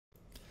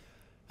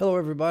Hello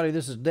everybody,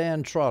 this is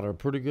Dan Trotter,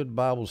 Pretty Good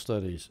Bible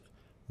Studies.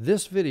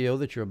 This video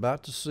that you're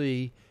about to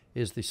see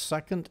is the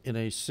second in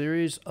a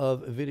series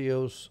of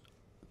videos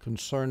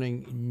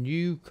concerning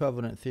New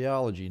Covenant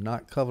Theology,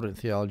 not Covenant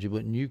Theology,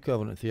 but New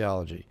Covenant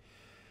Theology.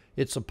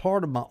 It's a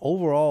part of my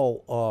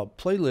overall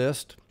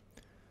playlist,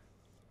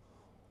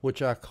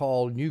 which I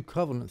call New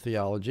Covenant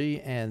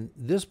Theology, and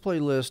this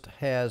playlist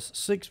has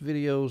 6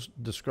 videos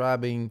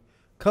describing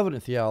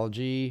Covenant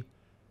Theology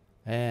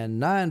and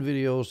 9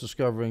 videos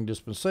discovering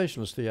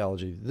dispensationalist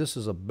theology. This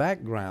is a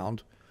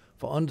background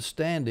for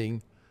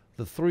understanding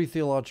the 3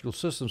 theological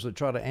systems that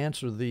try to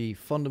answer the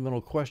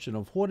fundamental question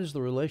of what is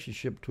the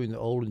relationship between the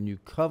Old and New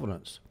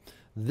Covenants.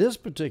 This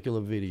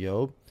particular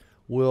video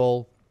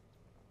will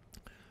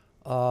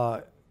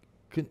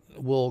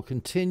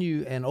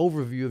continue an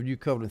overview of New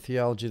Covenant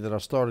theology that I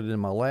started in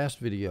my last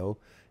video.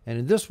 And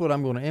in this one,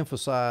 I'm going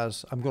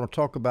to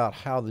talk about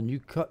how the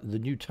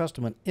New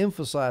Testament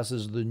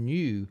emphasizes the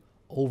new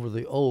over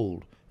the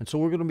old. And so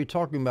we're going to be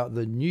talking about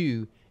the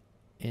new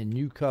in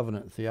New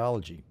Covenant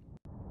theology.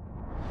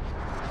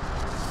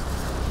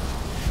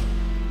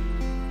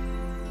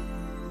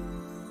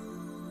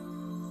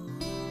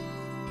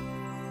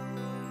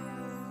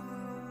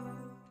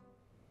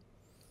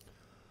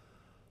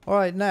 All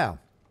right, now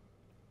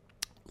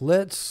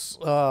let's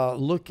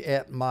look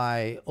at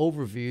my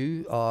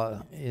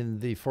overview in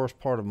the first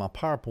part of my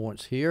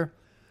PowerPoints here.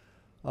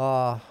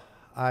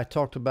 I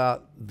talked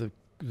about the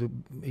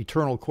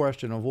eternal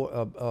question of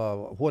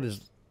what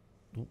is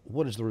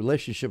the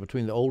relationship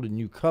between the Old and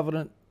New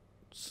Covenant.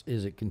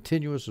 Is it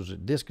continuous or is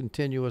it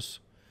discontinuous?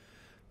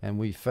 And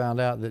we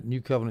found out that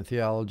New Covenant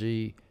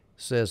theology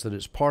says that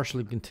it's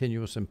partially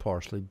continuous and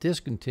partially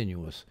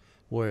discontinuous,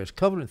 whereas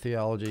Covenant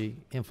theology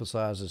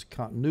emphasizes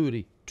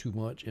continuity too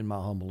much, in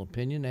my humble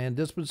opinion, and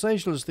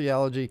dispensationalist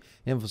theology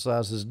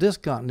emphasizes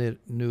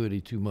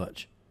discontinuity too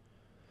much.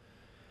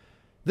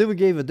 Then we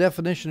gave a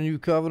definition of New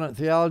Covenant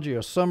theology,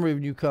 a summary of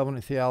New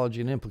Covenant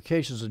theology, and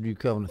implications of New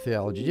Covenant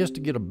theology, just to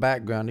get a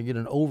background, to get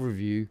an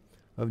overview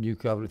of New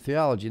Covenant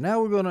theology.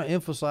 Now we're going to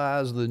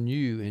emphasize the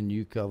new in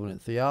New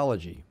Covenant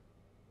theology.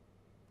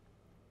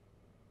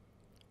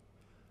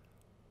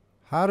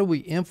 How do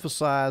we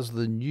emphasize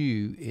the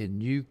new in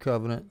New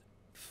Covenant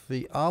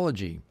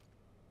theology?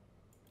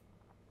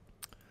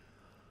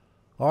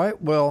 All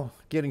right, well,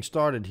 getting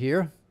started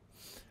here,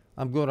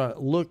 I'm going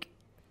to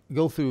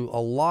go through a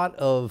lot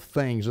of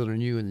things that are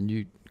new in the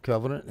New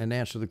Covenant and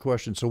answer the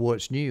question, so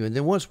what's new? And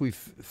then once we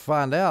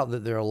find out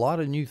that there are a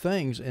lot of new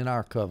things in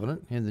our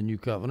covenant, in the New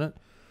Covenant,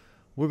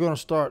 we're going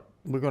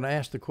to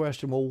ask the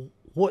question, well,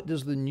 what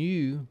does the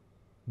new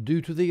do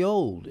to the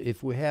old?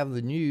 If we have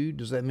the new,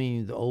 does that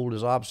mean the old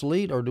is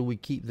obsolete, or do we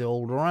keep the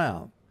old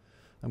around?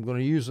 I'm going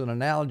to use an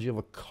analogy of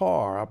a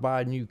car. I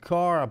buy a new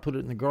car, I put it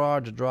in the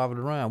garage, I drive it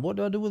around. What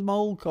do I do with my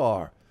old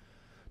car?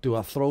 Do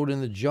I throw it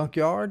in the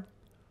junkyard,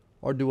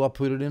 or do I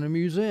put it in a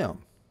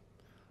museum?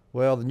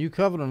 Well, the New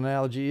Covenant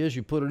analogy is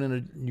you put it in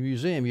a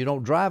museum. You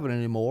don't drive it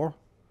anymore.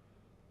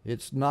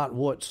 It's not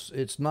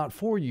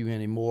for you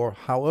anymore.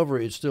 However,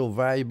 it's still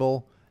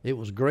valuable. It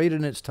was great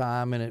in its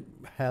time, and it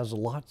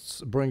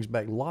brings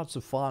back lots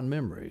of fond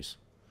memories.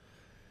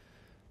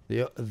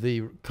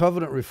 The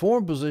Covenant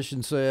Reform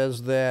position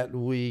says that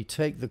we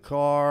take the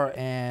car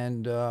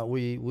and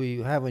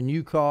we have a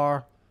new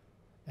car,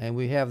 and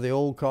we have the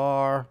old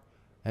car,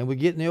 and we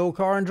get in the old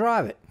car and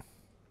drive it.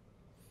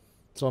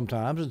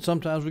 Sometimes, and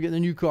sometimes we get in the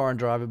new car and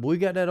drive it, but we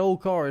got that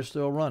old car is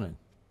still running.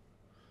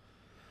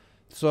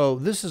 So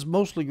this is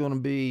mostly going to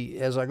be,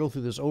 as I go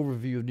through this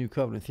overview of New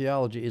Covenant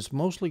theology, it's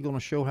mostly going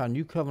to show how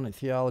New Covenant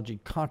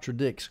theology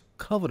contradicts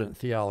Covenant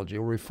theology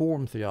or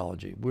Reformed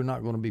theology. We're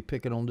not going to be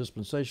picking on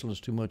dispensationalists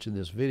too much in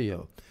this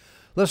video.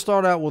 Let's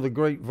start out with a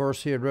great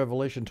verse here in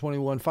Revelation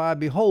 21:5.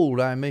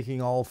 Behold, I am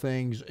making all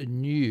things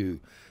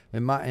new.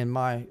 In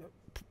my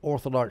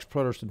Orthodox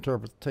Preterist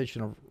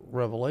interpretation of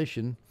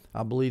Revelation,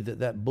 I believe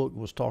that book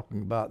was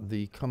talking about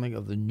the coming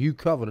of the new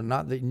covenant,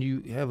 not the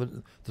new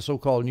heaven, the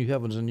so-called new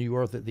heavens and new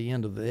earth at the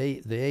end of the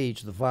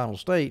age, the final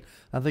state.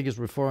 I think it's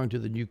referring to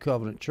the new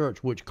covenant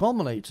church, which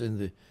culminates in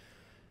the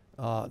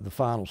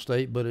final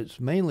state, but it's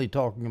mainly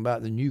talking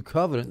about the new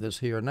covenant that's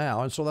here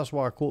now. And so that's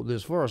why I quote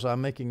this verse: I'm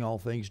making all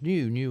things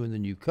new in the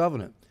new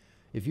covenant.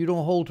 If you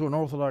don't hold to an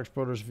Orthodox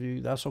Preterist view,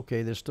 that's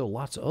okay. There's still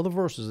lots of other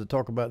verses that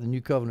talk about the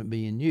new covenant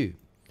being new.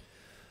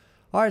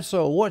 All right,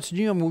 so what's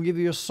new? I'm going to give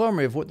you a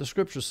summary of what the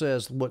Scripture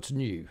says what's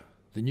new.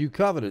 The new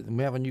covenant, and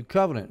we have a new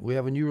covenant. We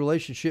have a new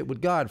relationship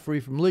with God, free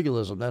from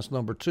legalism. That's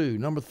number 2.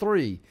 Number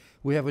 3,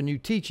 we have a new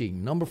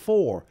teaching. Number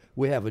 4,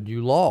 we have a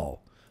new law.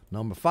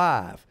 Number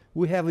 5,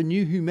 we have a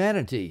new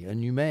humanity, a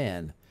new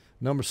man.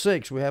 Number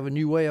 6, we have a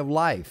new way of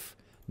life.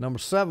 Number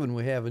 7,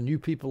 we have a new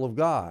people of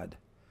God.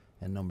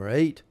 And number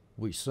 8,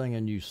 we sing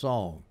a new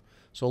song.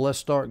 So let's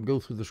start and go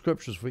through the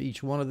Scriptures for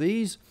each one of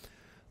these.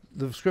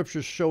 The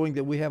Scriptures showing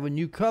that we have a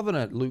new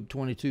covenant. Luke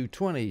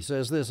 22:20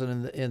 says this,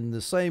 and in the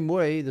same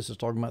way, this is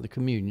talking about the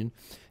communion,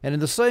 and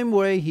in the same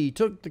way he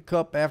took the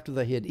cup after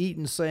they had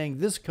eaten, saying,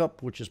 this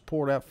cup which is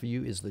poured out for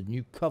you is the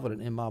new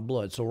covenant in my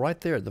blood. So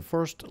right there, the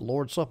first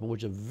Lord's Supper,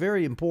 which is a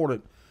very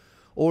important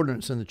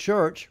ordinance in the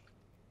church,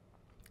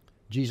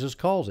 Jesus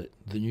calls it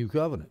the new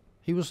covenant.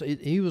 He was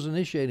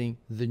initiating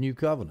the new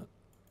covenant.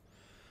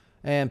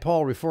 And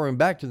Paul, referring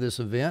back to this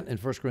event in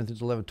 1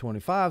 Corinthians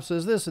 11:25,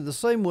 says this, in the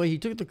same way he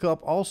took the cup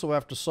also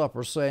after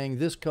supper, saying,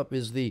 this cup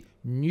is the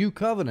new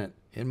covenant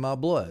in my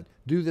blood.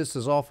 Do this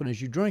as often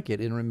as you drink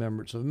it in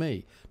remembrance of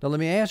me. Now let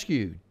me ask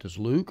you, does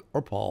Luke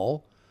or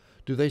Paul,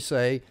 do they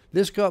say,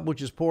 this cup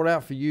which is poured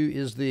out for you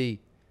is the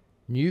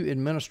new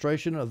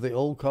administration of the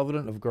old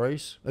covenant of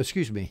grace?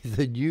 Excuse me,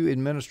 the new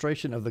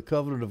administration of the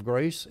covenant of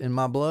grace in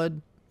my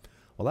blood?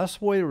 Well, that's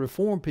the way the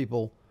Reformed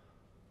people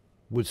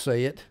would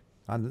say it.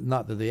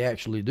 Not that they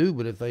actually do,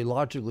 but if they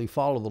logically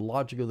follow the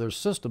logic of their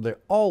system, they're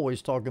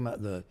always talking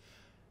about the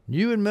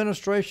new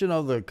administration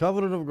of the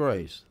covenant of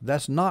grace.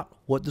 That's not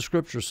what the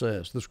Scripture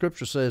says. The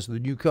Scripture says the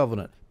new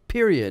covenant,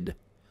 period.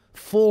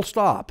 Full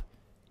stop.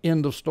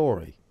 End of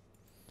story.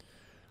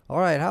 All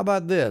right, how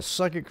about this?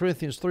 2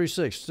 Corinthians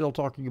 3:6, still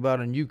talking about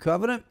a new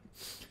covenant.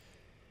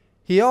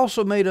 He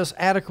also made us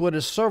adequate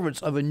as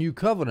servants of a new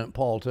covenant,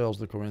 Paul tells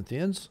the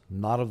Corinthians,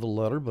 not of the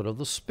letter, but of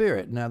the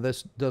Spirit. Now,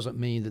 this doesn't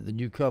mean that the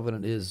new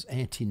covenant is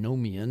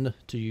antinomian,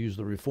 to use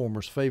the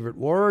Reformers' favorite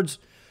words.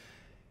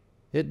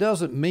 It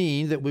doesn't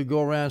mean that we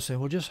go around and say,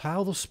 well, just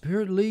how the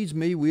Spirit leads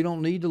me. We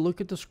don't need to look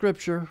at the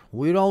Scripture.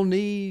 We don't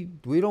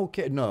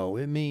care. No,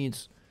 it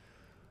means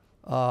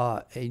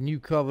a new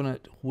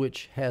covenant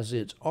which has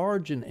its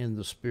origin in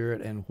the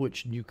Spirit, and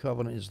which new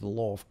covenant is the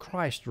law of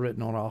Christ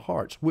written on our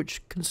hearts,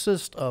 which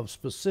consists of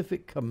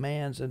specific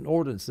commands and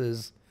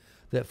ordinances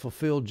that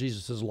fulfill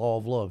Jesus' law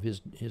of love,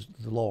 the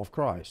law of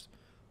Christ.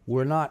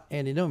 We're not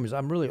antinomians.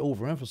 I'm really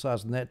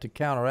overemphasizing that to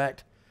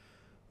counteract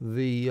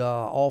the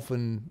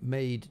often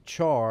made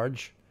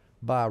charge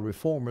by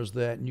reformers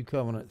that new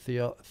covenant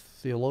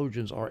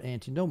theologians are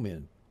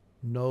antinomian.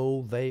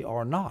 No, they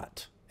are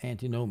not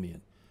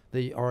antinomian.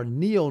 They are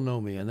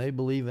neonomian. They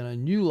believe in a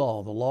new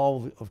law, the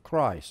law of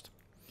Christ.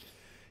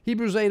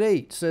 Hebrews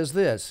 8:8 says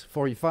this,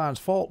 for he finds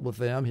fault with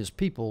them, his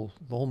people,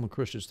 the Holman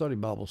Christian Study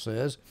Bible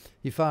says,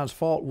 he finds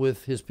fault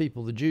with his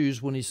people, the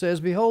Jews, when he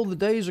says, behold, the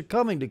days are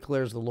coming,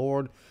 declares the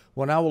Lord,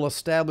 when I will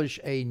establish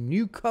a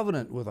new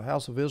covenant with the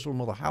house of Israel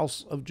and with the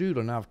house of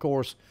Judah. Now, of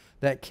course,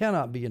 that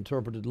cannot be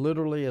interpreted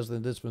literally as the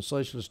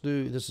dispensationalists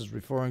do. This is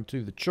referring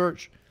to the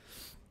church.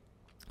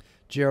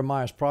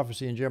 Jeremiah's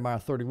prophecy in Jeremiah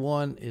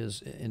 31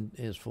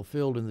 is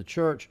fulfilled in the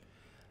church,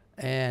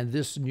 and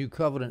this new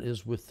covenant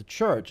is with the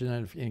church.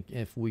 And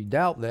if we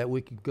doubt that, we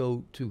could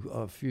go to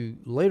a few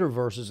later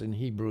verses in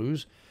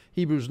Hebrews.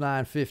 Hebrews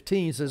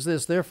 9:15 says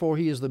this, therefore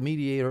he is the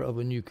mediator of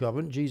a new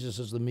covenant. Jesus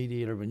is the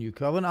mediator of a new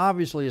covenant.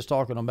 Obviously, it's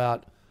talking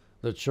about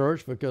the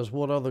church, because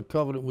what other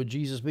covenant would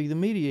Jesus be the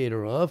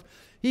mediator of?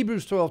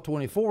 Hebrews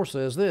 12:24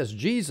 says this,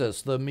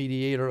 Jesus, the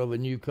mediator of a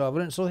new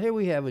covenant. So here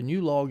we have a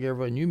new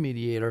lawgiver, a new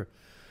mediator,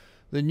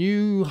 the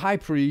new high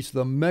priest,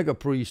 the mega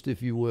priest,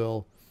 if you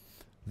will,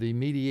 the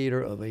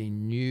mediator of a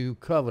new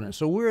covenant.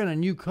 So we're in a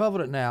new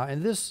covenant now,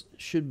 and this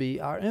should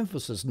be our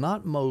emphasis,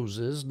 not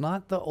Moses,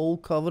 not the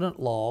old covenant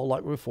law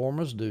like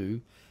reformers do,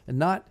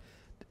 and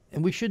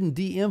we shouldn't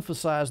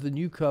de-emphasize the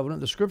new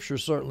covenant. The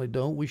Scriptures certainly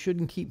don't. We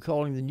shouldn't keep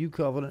calling the new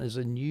covenant as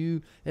a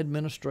new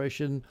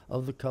administration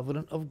of the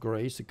covenant of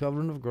grace. The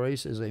covenant of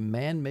grace is a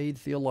man-made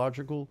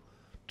theological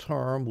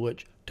term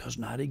which does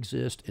not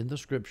exist in the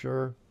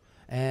Scripture,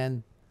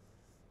 and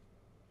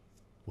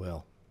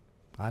well,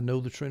 I know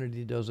the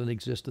Trinity doesn't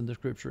exist in the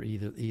Scripture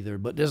either,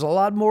 but there's a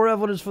lot more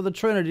evidence for the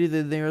Trinity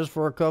than there is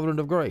for a covenant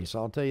of grace.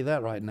 I'll tell you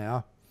that right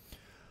now.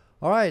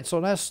 All right, so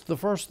that's the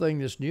first thing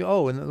that's new.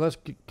 Oh, and let's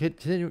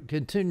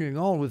continuing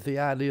on with the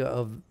idea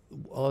of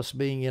us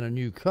being in a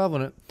new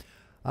covenant.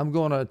 I'm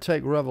going to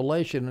take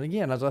Revelation, and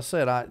again, as I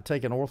said, I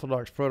take an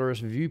Orthodox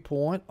preterist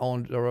viewpoint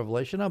on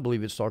Revelation. I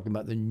believe it's talking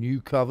about the new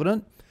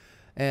covenant.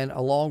 And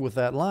along with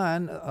that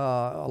line,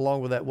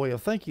 along with that way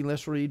of thinking,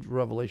 let's read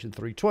Revelation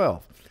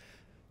 3:12.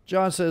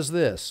 John says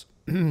this,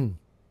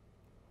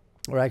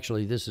 or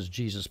actually this is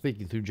Jesus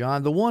speaking through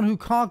John, the one who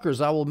conquers,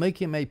 I will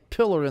make him a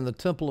pillar in the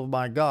temple of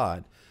my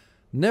God.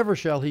 Never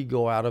shall he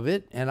go out of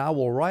it, and I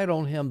will write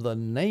on him the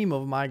name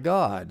of my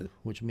God,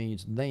 which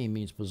means name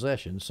means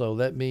possession. So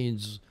that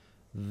means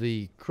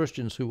the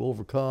Christians who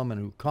overcome and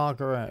who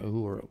conquer,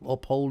 who are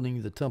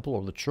upholding the temple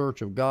or the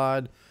church of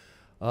God,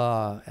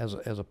 as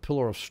a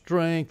pillar of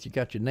strength. You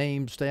got your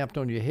name stamped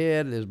on your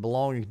head as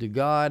belonging to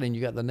God, and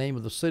you got the name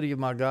of the city of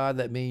my God.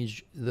 That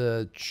means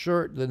the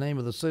church, the name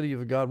of the city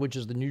of God, which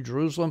is the New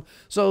Jerusalem.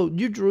 So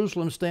New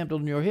Jerusalem stamped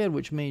on your head,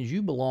 which means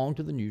you belong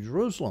to the New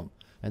Jerusalem.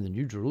 And the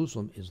New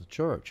Jerusalem is the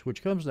church,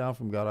 which comes down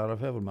from God out of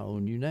heaven, my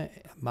own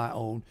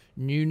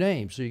new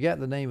name. So you got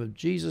the name of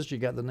Jesus, you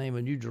got the name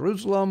of New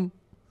Jerusalem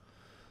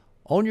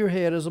on your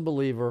head as a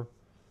believer,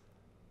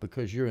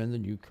 because you're in the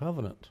new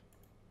covenant.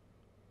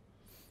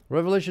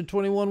 Revelation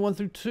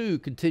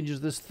 21:1-2 continues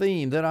this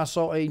theme. Then I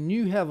saw a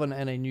new heaven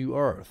and a new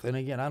earth. And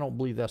again, I don't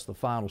believe that's the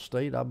final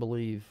state. I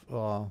believe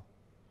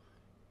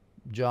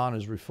John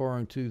is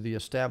referring to the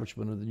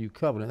establishment of the new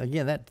covenant.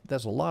 Again,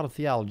 that's a lot of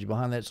theology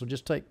behind that. So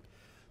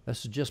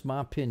that's just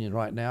my opinion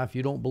right now. If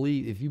you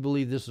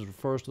believe this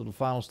refers to the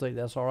final state,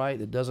 that's all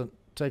right. It doesn't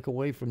take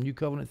away from New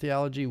Covenant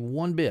theology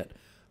one bit.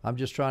 I'm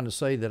just trying to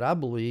say that I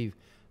believe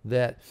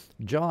that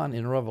John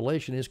in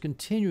Revelation is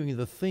continuing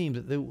the theme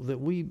that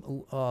we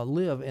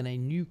live in a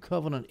New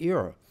Covenant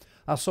era.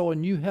 I saw a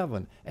new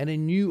heaven and a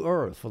new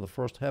earth, for the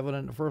first heaven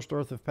and the first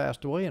earth have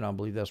passed away, and I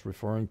believe that's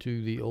referring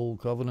to the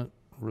old covenant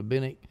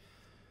rabbinic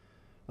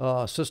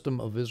system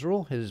of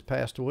Israel. It has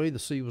passed away, the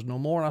sea was no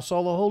more, and I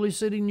saw the holy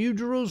city, New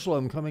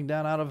Jerusalem, coming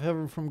down out of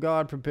heaven from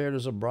God, prepared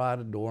as a bride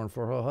adorned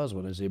for her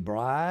husband. As a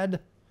bride,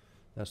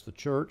 that's the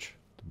church,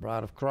 the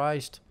bride of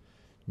Christ.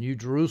 New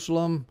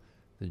Jerusalem,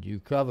 the new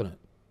covenant.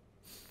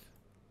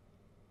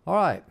 All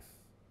right.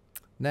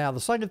 Now, the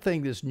second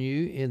thing that's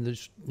new in the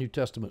New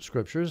Testament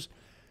scriptures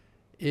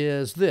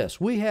is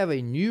this. We have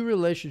a new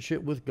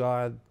relationship with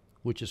God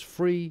which is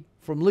free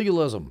from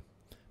legalism.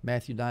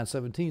 Matthew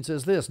 9:17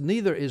 says this,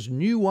 "Neither is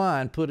new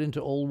wine put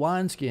into old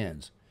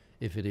wineskins.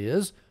 If it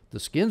is, the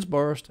skins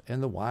burst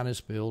and the wine is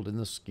spilled and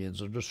the skins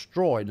are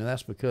destroyed." And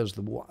that's because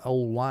the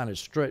old wine is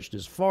stretched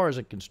as far as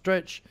it can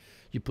stretch.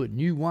 You put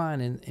new wine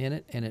in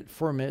it and it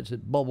ferments,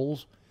 it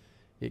bubbles.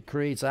 It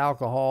creates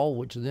alcohol,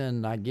 which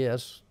then, I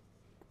guess,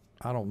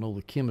 I don't know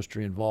the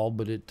chemistry involved,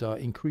 but it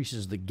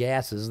increases the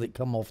gases that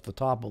come off the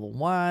top of the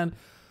wine,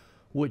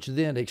 which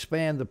then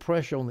expand the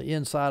pressure on the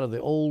inside of the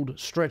old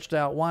stretched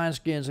out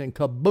wineskins, and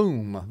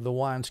kaboom, the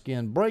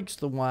wineskin breaks,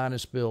 the wine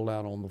is spilled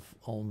out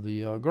on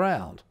the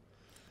ground.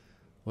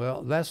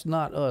 Well, that's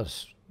not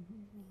us.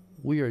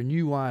 We are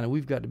new wine, and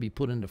we've got to be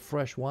put into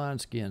fresh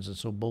wineskins, and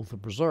so both are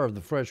preserved.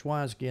 The fresh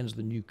wineskins,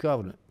 the new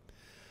covenant.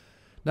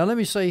 Now, let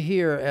me say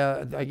here,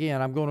 again,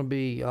 I'm going to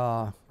be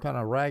kind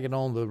of ragging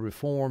on the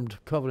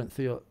Reformed Covenant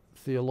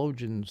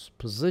theologian's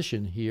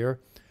position here.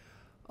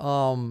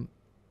 Covenant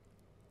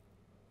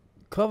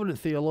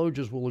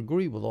theologians will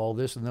agree with all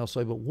this, and they'll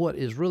say, but what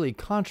is really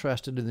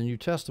contrasted in the New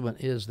Testament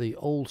is the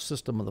old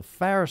system of the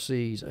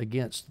Pharisees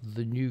against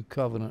the New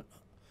Covenant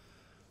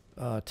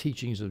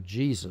teachings of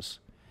Jesus,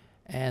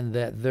 and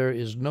that there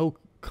is no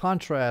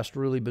contrast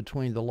really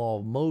between the law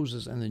of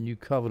Moses and the New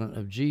Covenant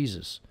of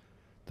Jesus.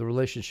 The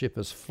relationship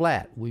is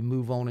flat. We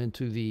move on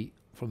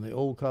from the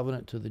old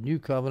covenant to the new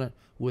covenant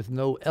with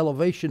no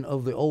elevation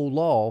of the old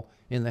law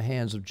in the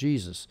hands of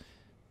Jesus.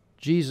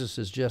 Jesus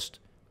is just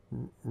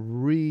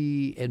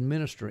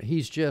re-administering.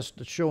 He's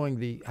just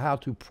showing how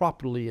to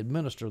properly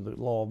administer the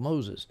law of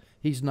Moses.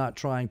 He's not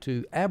trying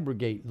to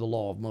abrogate the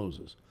law of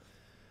Moses.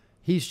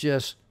 He's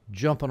just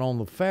jumping on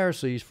the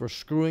Pharisees for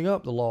screwing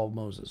up the law of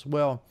Moses.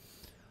 Well,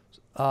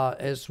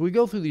 as we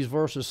go through these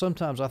verses,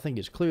 sometimes I think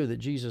it's clear that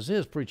Jesus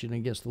is preaching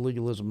against the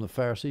legalism of the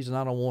Pharisees, and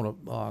I don't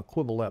want to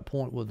quibble that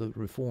point with the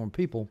Reformed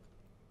people.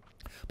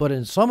 But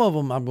in some of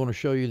them, I'm going to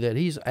show you that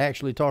he's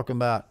actually talking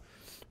about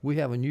we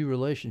have a new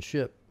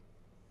relationship,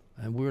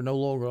 and we're no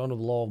longer under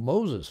the law of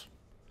Moses.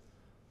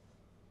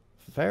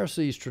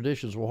 Pharisees'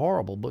 traditions were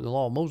horrible, but the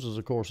law of Moses,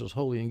 of course, is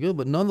holy and good.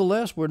 But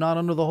nonetheless, we're not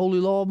under the holy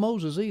law of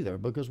Moses either,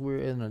 because we're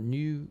in a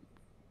new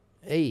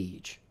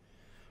age.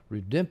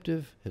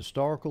 Redemptive,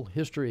 historical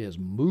history has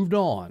moved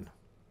on.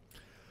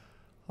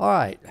 All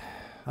right.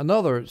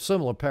 Another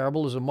similar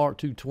parable is in Mark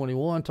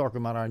 2:21, talking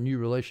about our new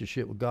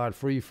relationship with God,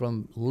 free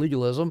from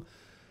legalism.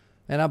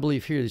 And I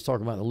believe here he's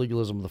talking about the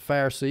legalism of the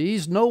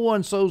Pharisees. "No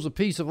one sews a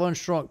piece of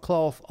unshrunk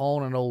cloth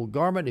on an old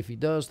garment. If he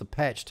does, the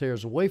patch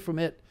tears away from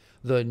it.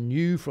 The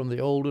new from the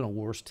old, and a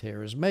worse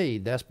tear is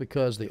made." That's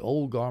because the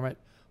old garment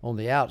on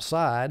the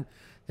outside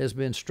has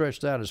been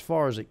stretched out as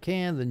far as it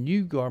can. The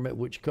new garment,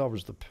 which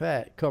covers the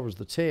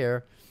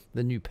tear,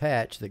 the new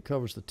patch that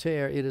covers the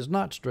tear, it is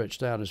not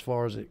stretched out as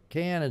far as it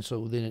can, and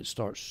so then it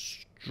starts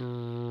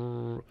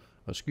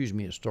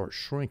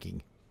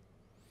shrinking.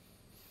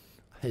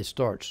 It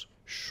starts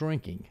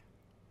shrinking.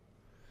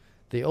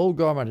 The old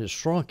garment has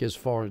shrunk as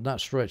far as,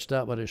 not stretched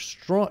out, but has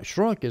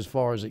shrunk as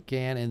far as it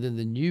can, and then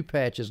the new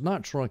patch has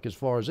not shrunk as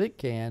far as it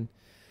can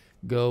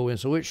go, and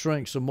so it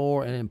shrinks some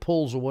more and then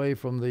pulls away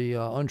from the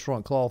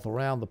unshrunk cloth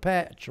around the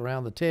patch,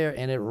 around the tear,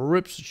 and it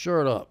rips the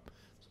shirt up.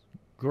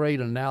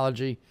 Great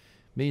analogy.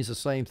 Means the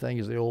same thing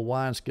as the old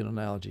wineskin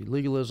analogy.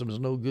 Legalism is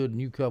no good,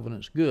 new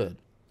covenant's good.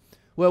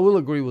 Well, we'll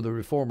agree with the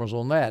reformers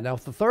on that. Now,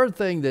 the third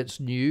thing that's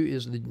new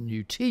is the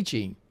new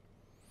teaching.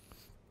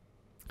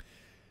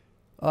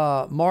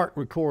 Mark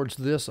records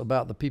this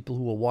about the people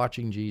who were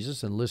watching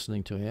Jesus and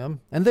listening to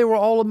him, and they were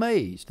all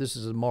amazed. This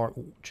is in Mark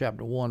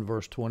chapter 1,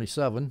 verse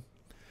 27.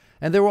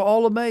 "And they were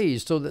all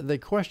amazed, so that they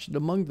questioned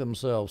among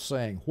themselves,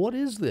 saying, 'What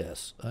is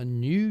this? A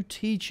new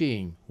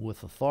teaching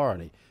with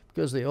authority.'"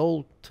 Because the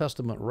Old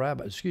Testament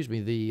rabbis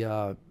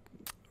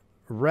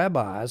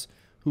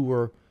who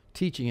were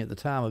teaching at the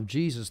time of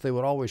Jesus, they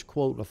would always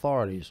quote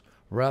authorities.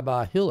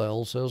 Rabbi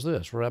Hillel says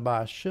this.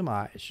 Rabbi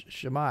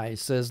Shammai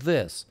says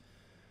this.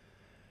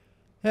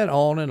 And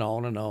on and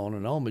on and on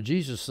and on. But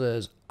Jesus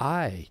says,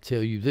 "I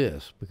tell you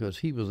this," because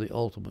he was the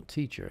ultimate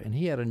teacher. And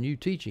he had a new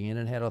teaching, and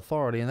it had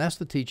authority. And that's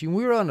the teaching.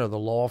 We're under the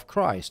law of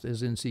Christ,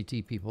 as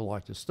NCT people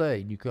like to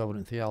say, New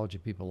Covenant Theology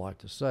people like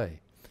to say.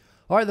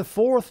 All right, the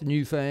fourth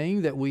new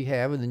thing that we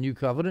have in the New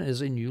Covenant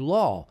is a new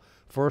law.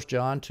 1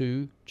 John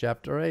chapter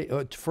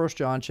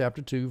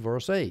 2,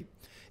 verse 8.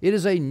 It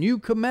is a new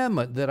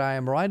commandment that I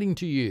am writing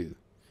to you.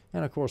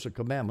 And of course, a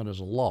commandment is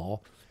a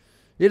law.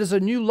 It is a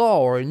new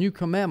law or a new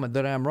commandment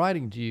that I am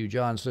writing to you,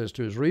 John says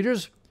to his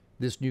readers.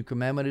 This new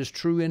commandment is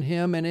true in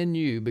him and in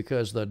you,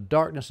 because the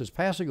darkness is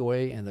passing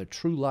away and the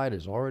true light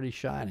is already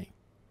shining.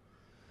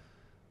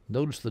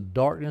 Notice the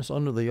darkness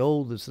under the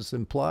old that's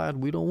implied.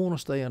 We don't want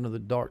to stay under the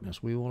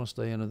darkness. We want to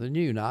stay under the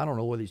new. Now, I don't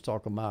know whether he's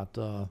talking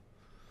about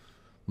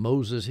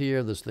Moses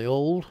here, that's the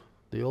old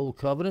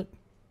covenant.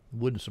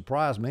 Wouldn't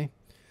surprise me.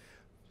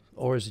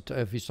 Or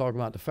if he's talking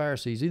about the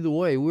Pharisees. Either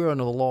way, we're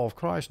under the law of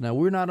Christ now.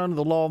 We're not under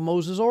the law of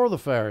Moses or the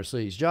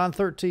Pharisees. John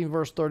 13,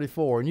 verse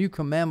 34, a new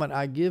commandment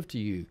I give to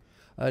you.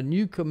 A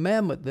new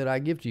commandment that I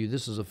give to you.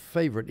 This is a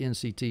favorite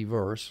NCT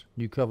verse,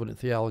 New Covenant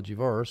Theology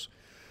verse.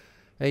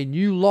 A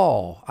new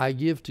law I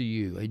give to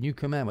you, a new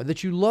commandment,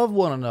 that you love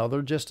one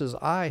another just as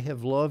I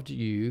have loved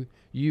you.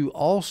 You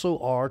also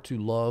are to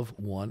love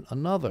one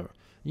another.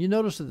 You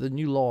notice that the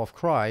new law of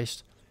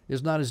Christ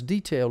is not as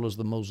detailed as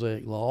the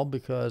Mosaic law,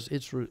 because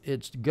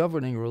it's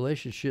governing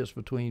relationships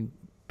between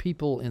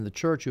people in the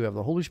church who have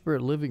the Holy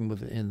Spirit living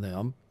within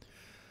them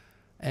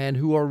and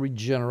who are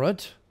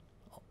regenerate.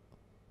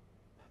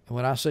 And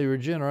when I say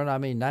regenerate, I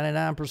mean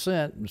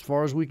 99%, as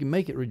far as we can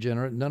make it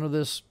regenerate. None of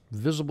this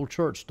visible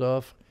church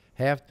stuff.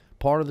 Half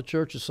part of the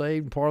church is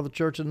saved and part of the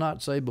church is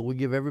not saved, but we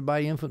give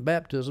everybody infant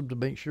baptism to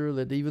make sure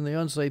that even the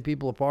unsaved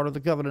people are part of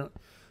the covenant,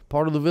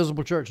 part of the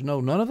visible church.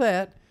 No, none of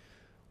that.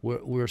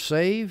 We're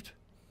saved.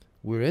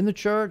 We're in the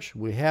church,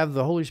 we have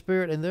the Holy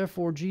Spirit, and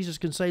therefore Jesus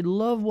can say,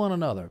 love one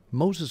another.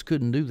 Moses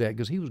couldn't do that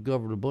because he was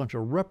governed a bunch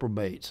of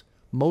reprobates.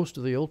 Most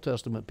of the Old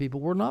Testament people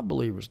were not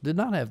believers, did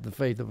not have the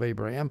faith of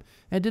Abraham,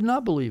 and did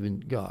not believe in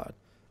God,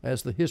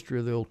 as the history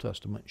of the Old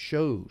Testament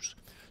shows.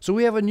 So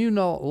we have a new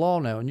law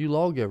now, a new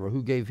lawgiver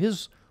who gave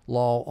his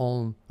law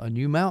on a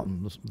new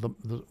mountain,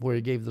 where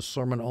he gave the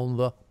Sermon on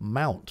the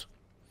Mount.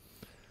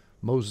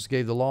 Moses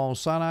gave the law on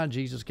Sinai,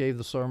 Jesus gave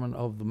the Sermon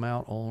of the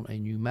Mount on a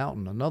new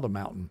mountain, another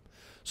mountain.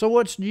 So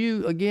what's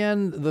new?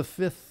 Again, the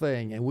fifth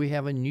thing, and we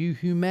have a new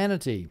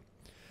humanity.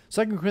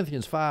 2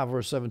 Corinthians 5,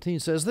 verse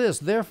 17 says this,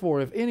 therefore,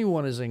 if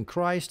anyone is in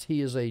Christ,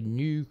 he is a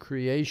new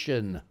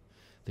creation.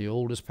 The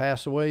old has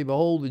passed away,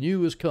 behold, the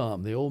new has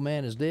come. The old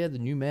man is dead, the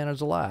new man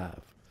is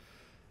alive.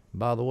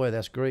 By the way,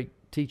 that's great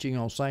teaching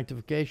on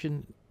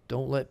sanctification.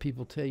 Don't let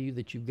people tell you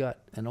that you've got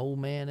an old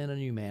man and a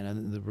new man.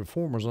 And the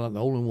reformers are not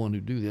the only one who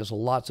do this.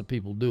 Lots of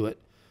people do it.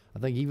 I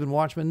think even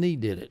Watchman Nee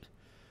did it.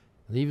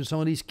 And even some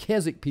of these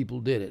Keswick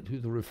people did it, who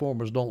the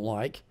reformers don't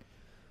like.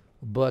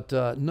 But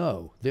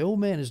no, the old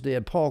man is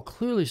dead. Paul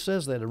clearly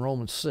says that in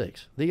Romans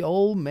 6. The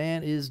old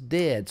man is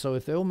dead. So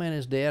if the old man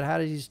is dead, how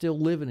is he still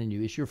living in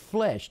you? It's your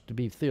flesh, to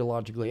be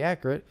theologically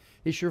accurate.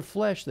 It's your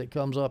flesh that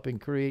comes up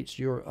and creates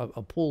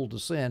a pull to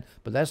sin.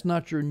 But that's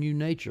not your new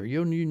nature.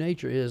 Your new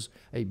nature is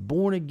a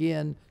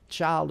born-again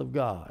child of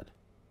God,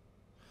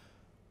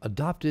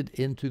 adopted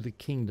into the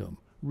kingdom,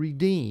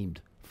 redeemed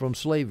from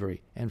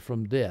slavery and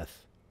from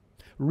death,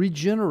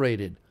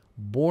 regenerated,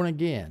 born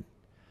again,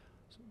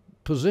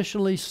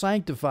 positionally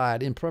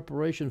sanctified in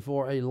preparation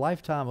for a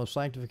lifetime of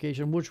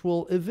sanctification, which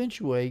will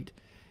eventuate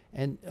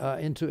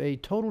into a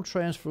total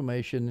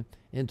transformation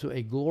into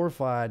a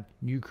glorified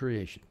new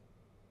creation.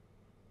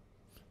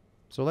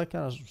 So that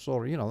kind of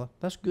sort of,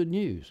 that's good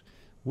news.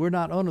 We're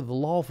not under the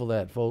law for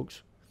that,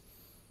 folks.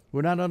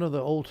 We're not under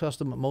the Old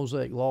Testament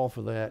Mosaic law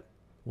for that.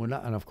 We're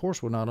not, and of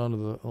course, we're not under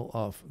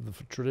the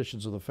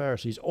traditions of the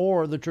Pharisees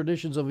or the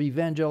traditions of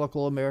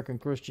evangelical American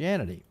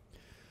Christianity.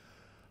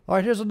 All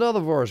right, here's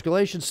another verse.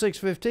 Galatians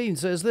 6:15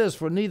 says this,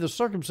 for neither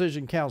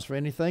circumcision counts for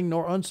anything,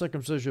 nor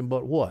uncircumcision,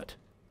 but what?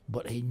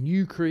 But a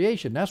new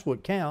creation. That's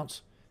what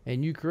counts, a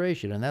new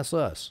creation, and that's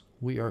us.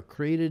 We are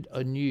created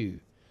anew.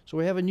 So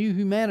we have a new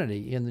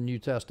humanity in the New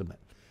Testament.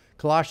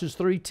 Colossians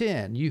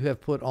 3:10, you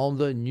have put on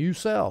the new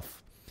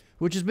self,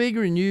 which is being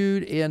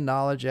renewed in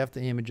knowledge after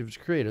the image of its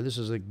creator. This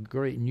is a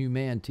great new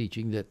man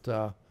teaching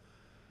that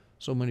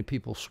so many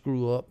people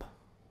screw up,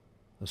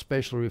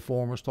 especially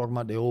reformers, talking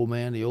about the old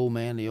man, the old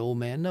man, the old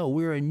man. No,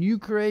 we're a new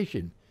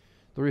creation.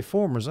 The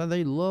reformers,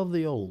 they love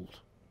the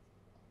old,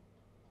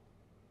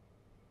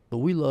 but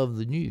we love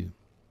the new.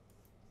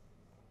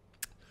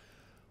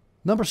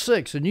 Number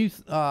 6, a new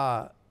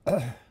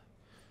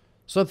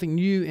something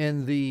new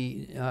in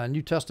the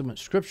New Testament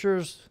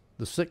scriptures.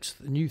 The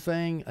sixth new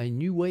thing, a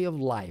new way of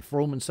life.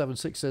 Romans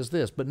 7:6 says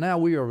this, but now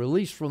we are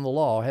released from the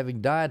law,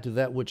 having died to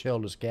that which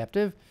held us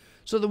captive,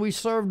 so that we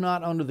serve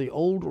not under the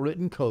old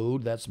written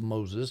code, that's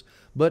Moses,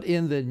 but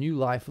in the new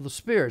life of the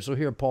Spirit. So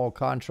here Paul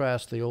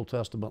contrasts the Old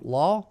Testament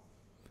law.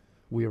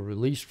 We are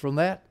released from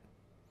that.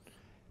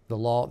 The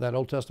law, that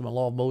Old Testament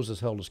law of Moses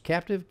held us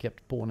captive,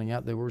 kept pointing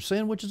out they were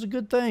sin, which is a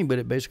good thing, but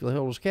it basically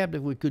held us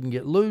captive. We couldn't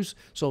get loose.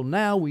 So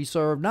now we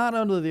serve not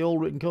under the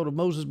old written code of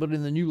Moses, but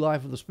in the new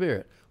life of the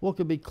Spirit. What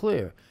could be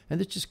clear? And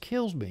this just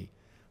kills me,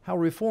 how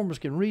reformers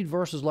can read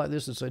verses like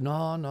this and say,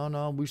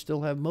 no, we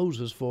still have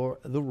Moses for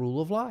the rule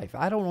of life.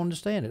 I don't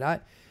understand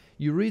it.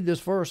 You read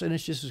this verse and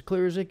it's just as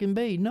clear as it can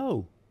be.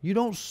 No, you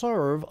don't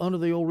serve under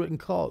the old written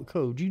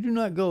code. You do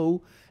not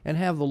go and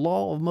have the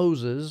law of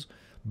Moses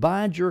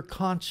Bind your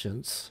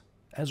conscience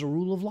as a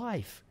rule of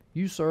life.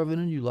 You serve in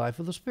a new life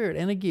of the Spirit.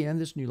 And again,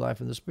 this new life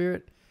in the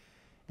Spirit,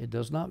 it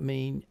does not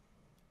mean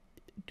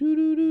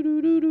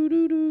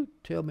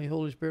tell me,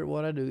 Holy Spirit,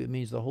 what I do. It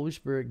means the Holy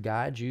Spirit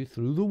guides you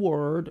through the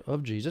Word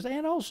of Jesus.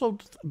 And also,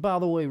 by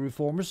the way,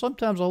 reformers,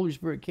 sometimes the Holy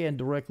Spirit can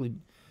directly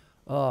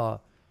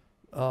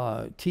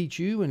teach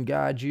you and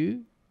guide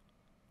you,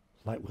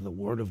 like with a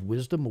word of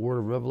wisdom, a word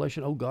of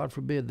revelation. Oh, God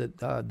forbid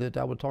that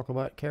I would talk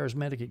about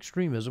charismatic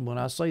extremism when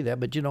I say that.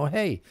 But,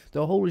 hey,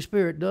 the Holy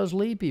Spirit does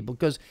lead people.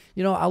 Because,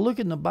 I look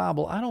in the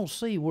Bible, I don't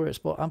see where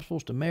I'm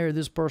supposed to marry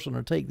this person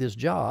or take this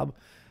job.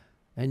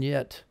 And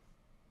yet,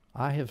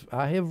 I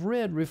have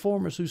read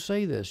reformers who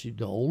say this.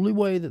 The only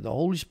way that the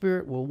Holy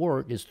Spirit will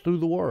work is through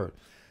the Word.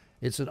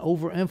 It's an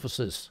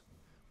overemphasis.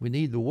 We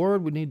need the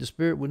Word, we need the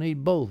Spirit, we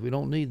need both. We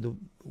don't need the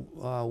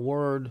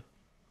Word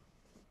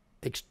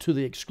to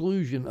the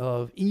exclusion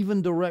of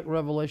even direct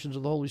revelations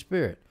of the Holy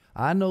Spirit.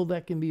 I know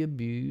that can be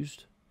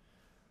abused,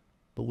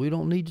 but we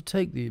don't need to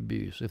take the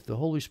abuse. If the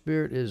Holy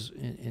Spirit is,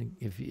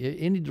 if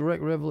any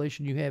direct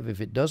revelation you have,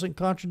 if it doesn't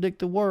contradict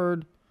the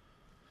Word,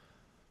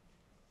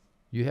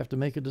 you have to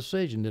make a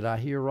decision. Did I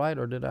hear right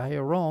or did I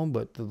hear wrong?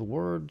 But the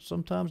Word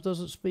sometimes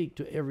doesn't speak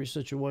to every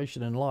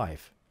situation in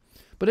life.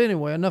 But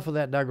anyway, enough of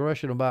that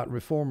digression about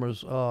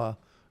reformers'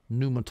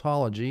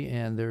 pneumatology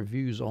and their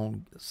views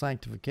on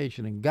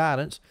sanctification and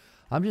guidance.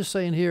 I'm just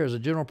saying here as a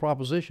general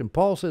proposition,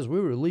 Paul says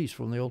we're released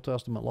from the Old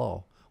Testament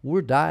law.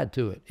 We're died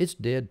to it. It's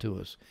dead to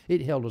us.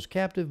 It held us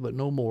captive, but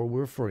no more.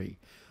 We're free.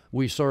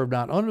 We serve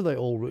not under the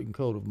old written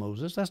code of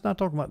Moses. That's not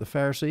talking about the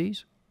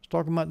Pharisees. It's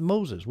talking about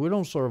Moses. We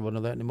don't serve under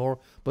that anymore,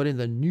 but in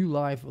the new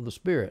life of the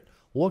Spirit.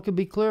 What could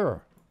be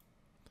clearer?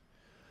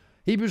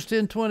 Hebrews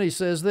 10:20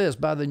 says this,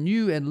 by the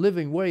new and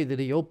living way that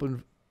he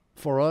opened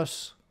for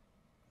us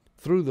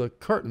through the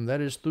curtain, that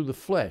is, through the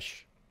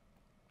flesh.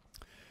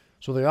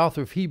 So the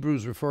author of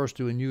Hebrews refers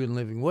to a new and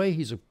living way.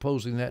 He's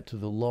opposing that to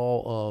the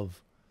law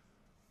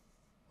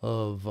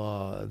of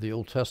the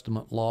Old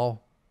Testament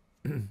law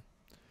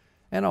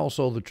and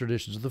also the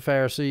traditions of the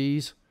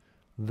Pharisees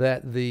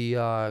that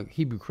the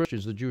Hebrew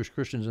Christians, the Jewish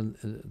Christians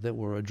that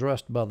were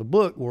addressed by the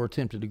book were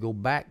attempted to go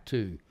back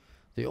to.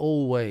 The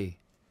old way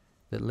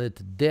that led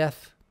to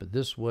death, but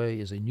this way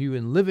is a new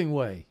and living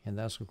way, and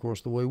that's, of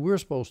course, the way we're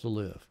supposed to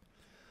live.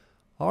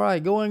 All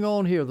right, going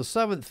on here, the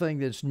seventh thing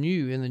that's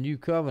new in the new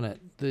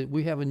covenant, that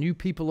we have a new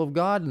people of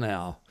God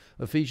now.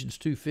 Ephesians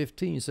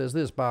 2:15 says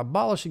this, by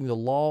abolishing the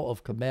law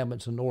of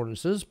commandments and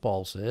ordinances,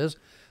 Paul says,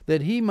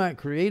 that he might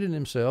create in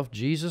himself,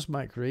 Jesus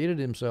might create in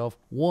himself,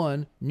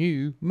 one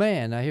new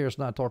man. Now here it's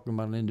not talking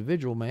about an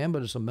individual man,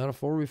 but it's a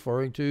metaphor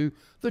referring to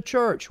the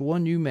church.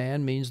 One new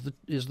man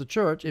is the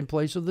church in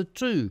place of the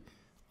two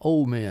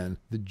old men,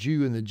 the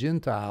Jew and the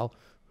Gentile,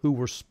 who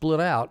were split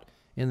out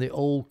in the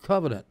old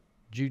covenant.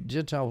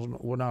 Gentiles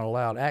were not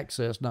allowed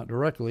access, not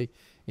directly,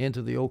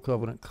 into the old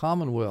covenant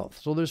commonwealth.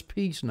 So there's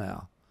peace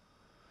now.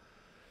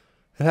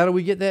 And how do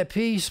we get that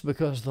peace?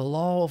 Because the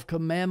law of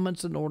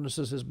commandments and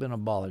ordinances has been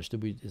abolished.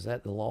 Is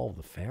that the law of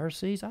the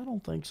Pharisees? I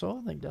don't think so.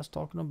 I think that's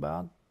talking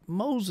about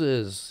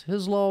Moses.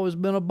 His law has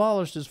been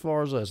abolished as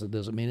far as us. It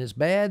doesn't mean it's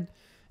bad.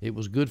 It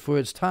was good for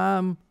its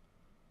time,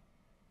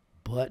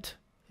 but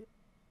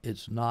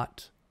it's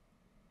not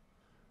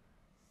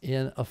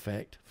in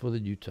effect for the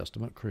New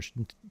Testament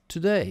Christian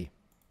today.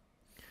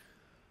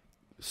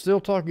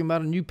 Still talking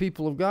about a new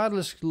people of God,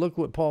 let's look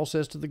what Paul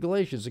says to the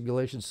Galatians in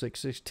Galatians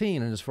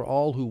 6:16. And it's for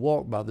all who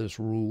walk by this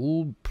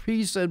rule,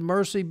 peace and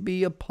mercy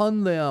be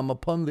upon them,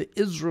 upon the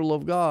Israel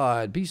of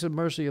God. Peace and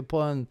mercy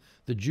upon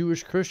the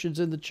Jewish Christians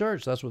in the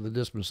church. That's what the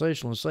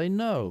dispensationalists say.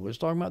 No, it's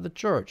talking about the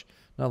church.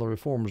 Now the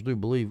reformers do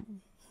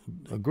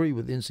agree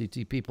with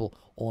NCT people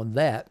on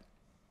that.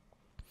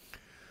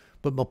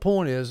 But my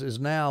point is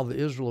now the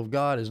Israel of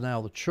God is now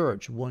the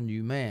church, one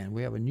new man.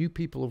 We have a new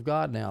people of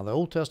God now. The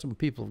Old Testament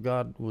people of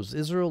God was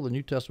Israel. The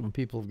New Testament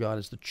people of God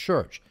is the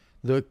church,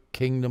 the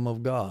kingdom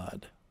of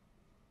God.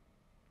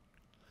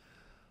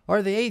 All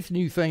right, the eighth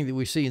new thing that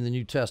we see in the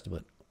New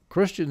Testament.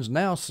 Christians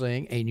now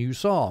sing a new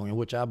song, in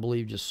which I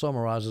believe just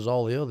summarizes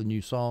all the other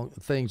new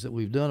things that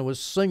we've done. It was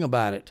sing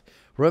about it.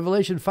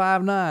 Revelation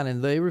 5:9,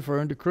 and they,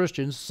 referring to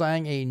Christians,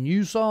 sang a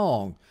new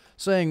song,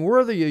 saying,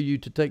 worthy are you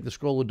to take the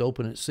scroll and to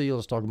open its seals.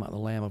 It's talking about the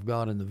Lamb of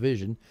God in the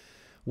vision.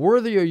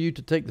 Worthy are you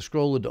to take the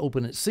scroll and to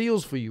open its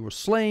seals, for you were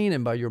slain,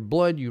 and by your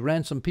blood you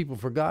ransomed people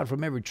for God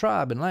from every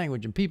tribe and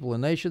language and people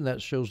and nation.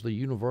 That shows the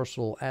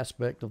universal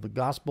aspect of the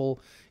gospel,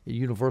 a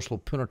universal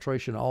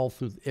penetration all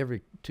through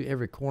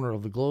every corner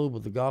of the globe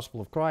of the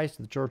gospel of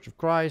Christ, the church of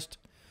Christ.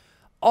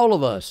 All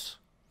of us,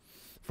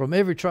 from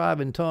every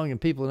tribe and tongue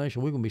and people and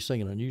nation, we're going to be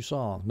singing a new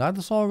song. Not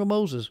the song of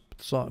Moses,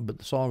 but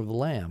the song of the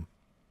Lamb.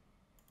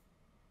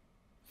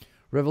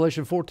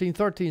 Revelation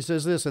 14:13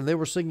 says this, and they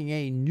were singing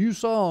a new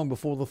song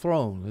before the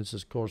throne. This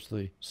is, of course,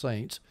 the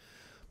saints.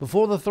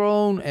 Before the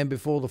throne and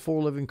before the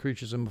four living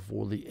creatures and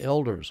before the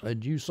elders. A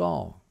new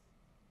song.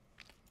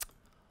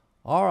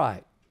 All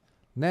right.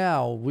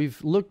 Now,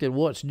 we've looked at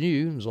what's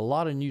new. There's a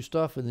lot of new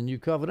stuff in the new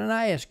covenant. And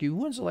I ask you,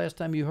 when's the last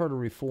time you heard a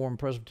Reformed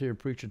Presbyterian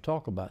preacher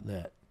talk about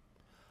that?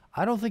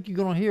 I don't think you're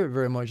going to hear it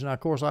very much. Now, of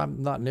course,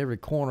 I'm not in every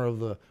corner of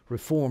the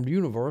Reformed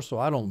universe, so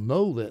I don't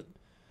know that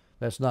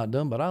that's not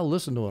done, but I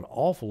listen to an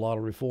awful lot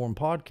of Reformed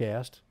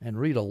podcasts and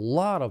read a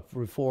lot of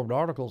Reformed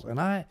articles, and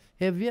I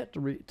have yet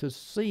to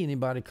see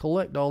anybody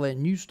collect all that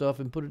new stuff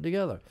and put it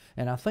together.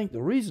 And I think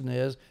the reason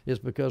is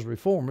because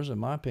reformers, in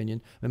my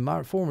opinion,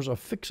 reformers are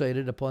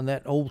fixated upon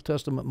that Old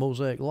Testament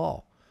Mosaic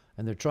law,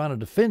 and they're trying to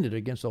defend it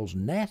against those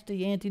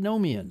nasty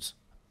antinomians.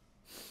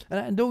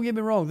 And don't get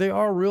me wrong, there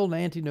are real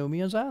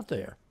antinomians out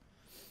there.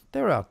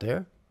 They're out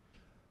there.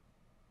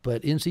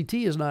 But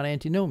NCT is not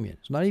antinomian.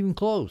 It's not even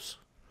close.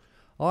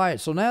 All right,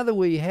 so now that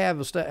we have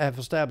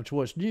established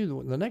what's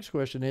new, the next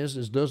question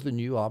is does the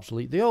new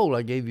obsolete the old?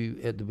 I gave you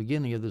at the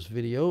beginning of this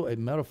video a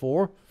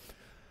metaphor,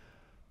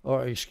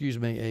 or excuse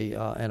me,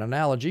 an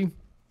analogy.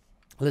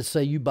 Let's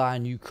say you buy a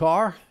new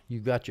car.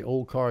 You've got your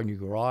old car in your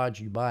garage.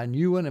 You buy a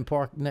new one and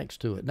park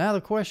next to it. Now the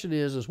question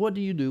is what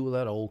do you do with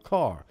that old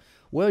car?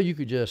 Well, you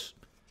could just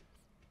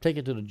take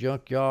it to the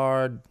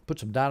junkyard, put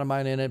some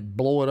dynamite in it,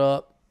 blow it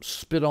up,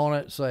 spit on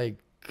it, say,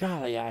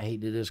 golly, I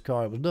hated this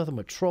car. It was nothing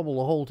but trouble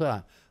the whole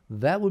time.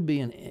 That would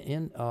be an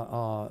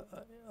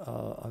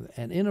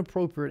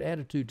inappropriate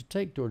attitude to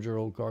take towards your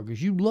old car,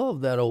 because you love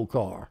that old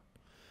car.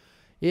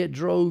 It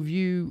drove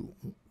you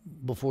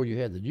before you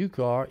had the new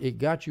car. It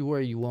got you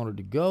where you wanted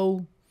to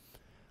go,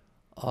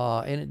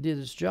 and it did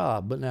its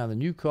job. But now the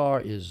new car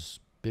is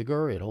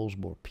bigger. It holds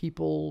more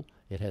people.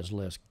 It has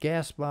less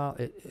gas miles.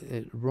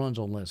 It runs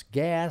on less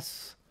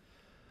gas.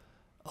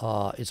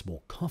 It's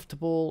more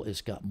comfortable.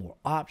 It's got more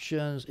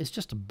options. It's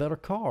just a better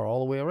car all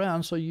the way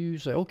around. So you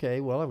say, okay,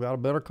 well, I've got a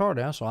better car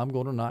now, so I'm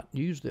going to not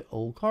use the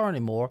old car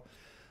anymore.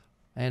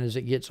 And as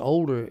it gets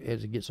older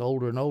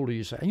and older,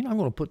 you say, I'm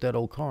going to put that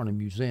old car in a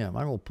museum.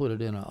 I'm going to put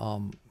it in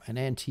an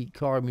antique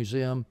car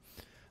museum.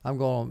 I've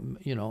got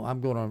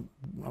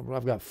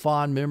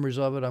fond memories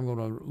of it. I'm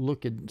going to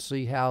look and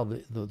see how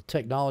the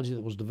technology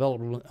that was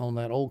developed on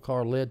that old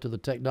car led to the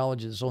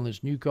technology that's on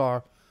this new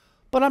car.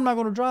 But I'm not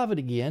going to drive it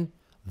again.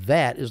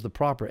 That is the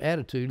proper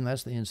attitude, and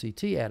that's the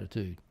NCT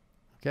attitude.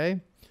 Okay?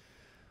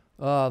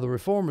 The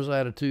reformers'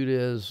 attitude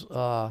is,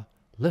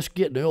 let's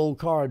get in the old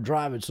car and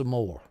drive it some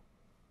more.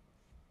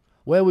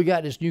 Well, we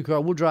got this new car.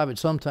 We'll drive it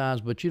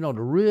sometimes, but, to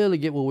really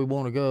get where we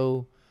want to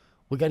go,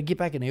 we got to get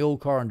back in the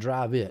old car and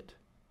drive it.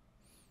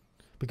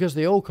 Because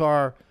the old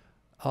car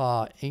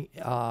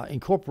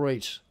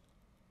incorporates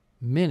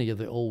many of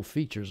the old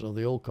features of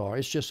the old car.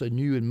 It's just a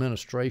new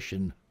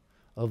administration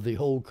of the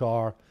old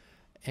car.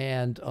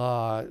 And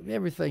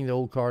everything the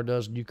old car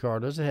does, the new car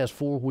does. It has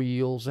 4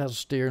 wheels, it has a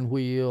steering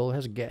wheel, it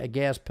has a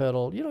gas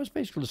pedal. It's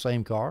basically the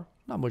same car,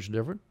 not much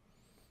different.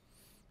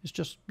 It's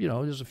just,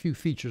 there's a few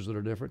features that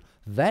are different.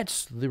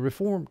 That's the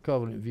Reformed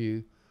covenant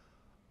view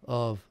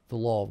of the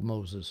law of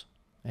Moses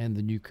and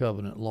the new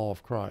covenant law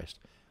of Christ.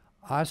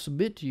 I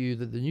submit to you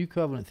that the new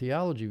covenant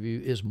theology view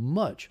is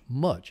much,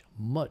 much,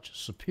 much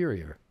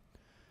superior.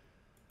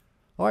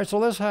 All right, so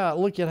let's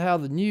look at how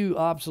the new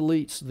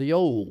obsoletes the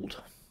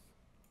old.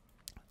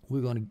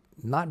 We're going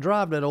to not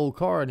drive that old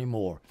car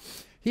anymore.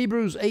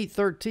 Hebrews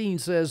 8:13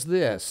 says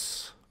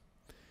this.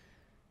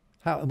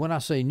 When I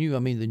say new, I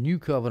mean the new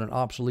covenant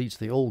obsoletes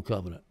the old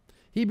covenant.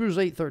 Hebrews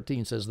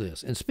 8:13 says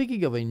this. And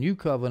speaking of a new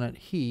covenant,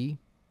 he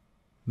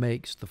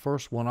makes the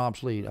first one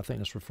obsolete. I think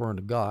that's referring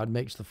to God.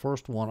 Makes the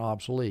first one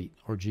obsolete,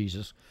 or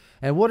Jesus.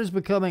 And what is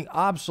becoming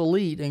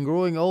obsolete and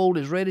growing old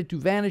is ready to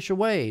vanish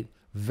away.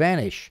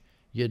 Vanish.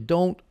 You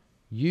don't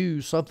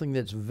use something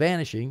that's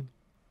vanishing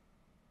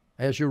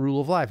as your rule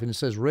of life. And it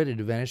says ready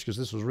to vanish because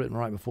this was written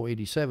right before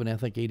 80-70. I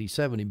think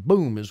 80-70,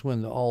 boom, is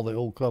when all the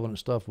old covenant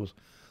stuff was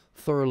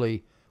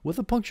thoroughly, with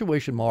a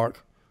punctuation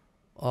mark,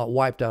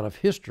 wiped out of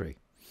history.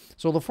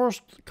 So the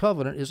first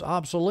covenant is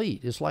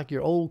obsolete. It's like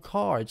your old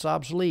car. It's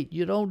obsolete.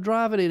 You don't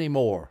drive it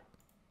anymore.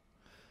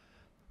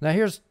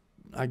 Now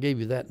I gave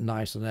you that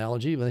nice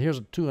analogy, but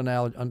here's two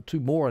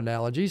more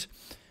analogies.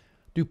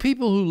 Do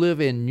people who live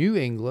in New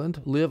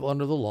England live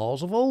under the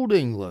laws of Old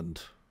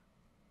England?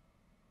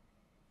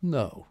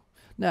 No.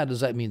 Now,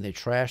 does that mean they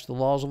trashed the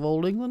laws of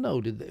Old England?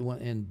 No. Did they,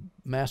 in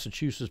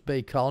Massachusetts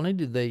Bay Colony,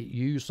 did they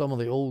use some of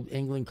the Old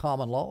England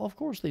common law? Of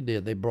course they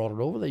did. They brought it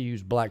over. They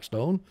used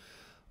Blackstone.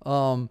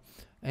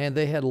 And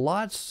they had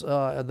lots,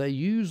 they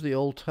used the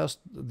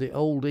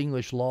Old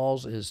English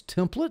laws as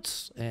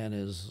templates and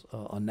as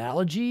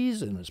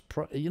analogies and as,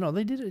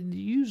 they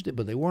used it,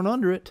 but they weren't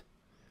under it.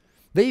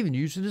 They even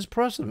used it as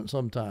precedent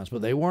sometimes,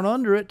 but they weren't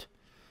under it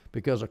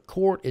because a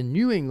court in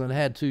New England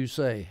had to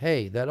say,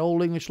 hey, that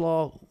Old English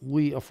law,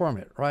 we affirm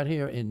it right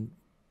here in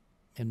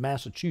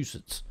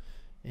Massachusetts.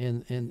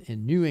 In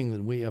New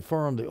England, we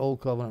affirm the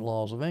Old Covenant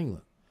laws of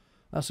England.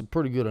 That's a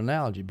pretty good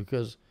analogy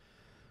because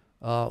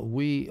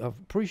we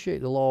appreciate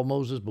the law of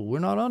Moses, but we're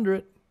not under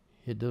it.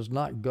 It does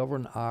not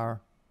govern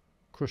our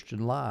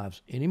Christian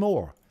lives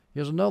anymore.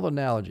 Here's another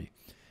analogy.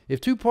 If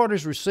two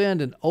parties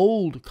rescind an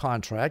old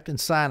contract and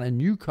sign a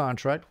new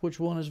contract, which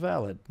one is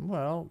valid?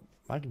 Well,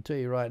 I can tell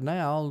you right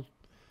now,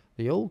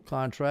 the old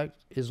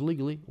contract is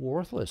legally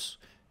worthless.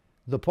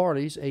 The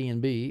parties, A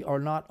and B, are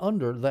not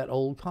under that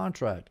old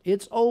contract.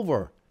 It's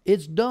over.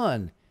 It's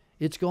done.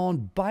 It's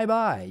gone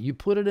bye-bye. You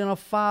put it in a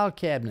file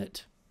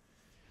cabinet.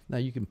 Now,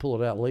 you can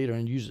pull it out later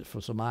and use it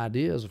for some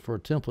ideas, for a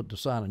template to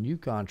sign a new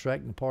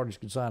contract, and the parties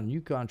can sign a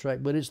new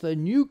contract. But it's the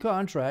new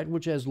contract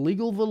which has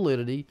legal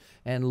validity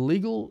and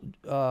legal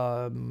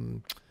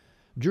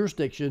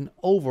jurisdiction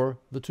over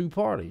the two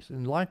parties.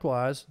 And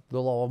likewise,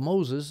 the law of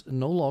Moses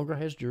no longer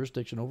has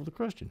jurisdiction over the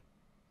Christian.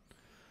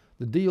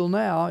 The deal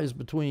now is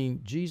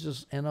between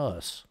Jesus and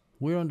us.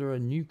 We're under a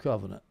new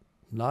covenant,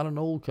 not an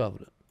old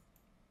covenant.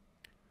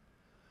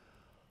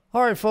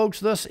 All right, folks,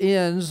 thus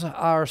ends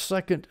our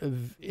second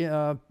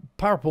our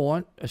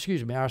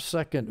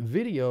second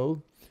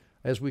video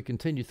as we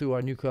continue through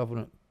our New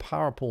Covenant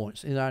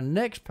PowerPoints. In our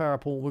next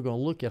PowerPoint, we're going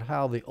to look at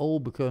how the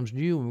old becomes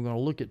new, and we're going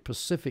to look at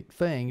specific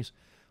things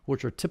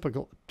which are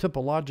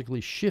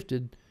typologically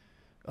shifted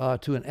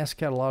to an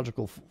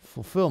eschatological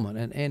fulfillment,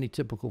 an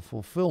antitypical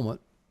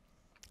fulfillment,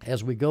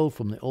 as we go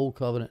from the old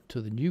covenant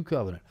to the new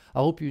covenant.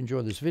 I hope you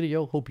enjoy this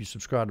video. Hope you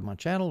subscribe to my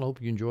channel. I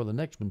hope you enjoy the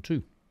next one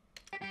too.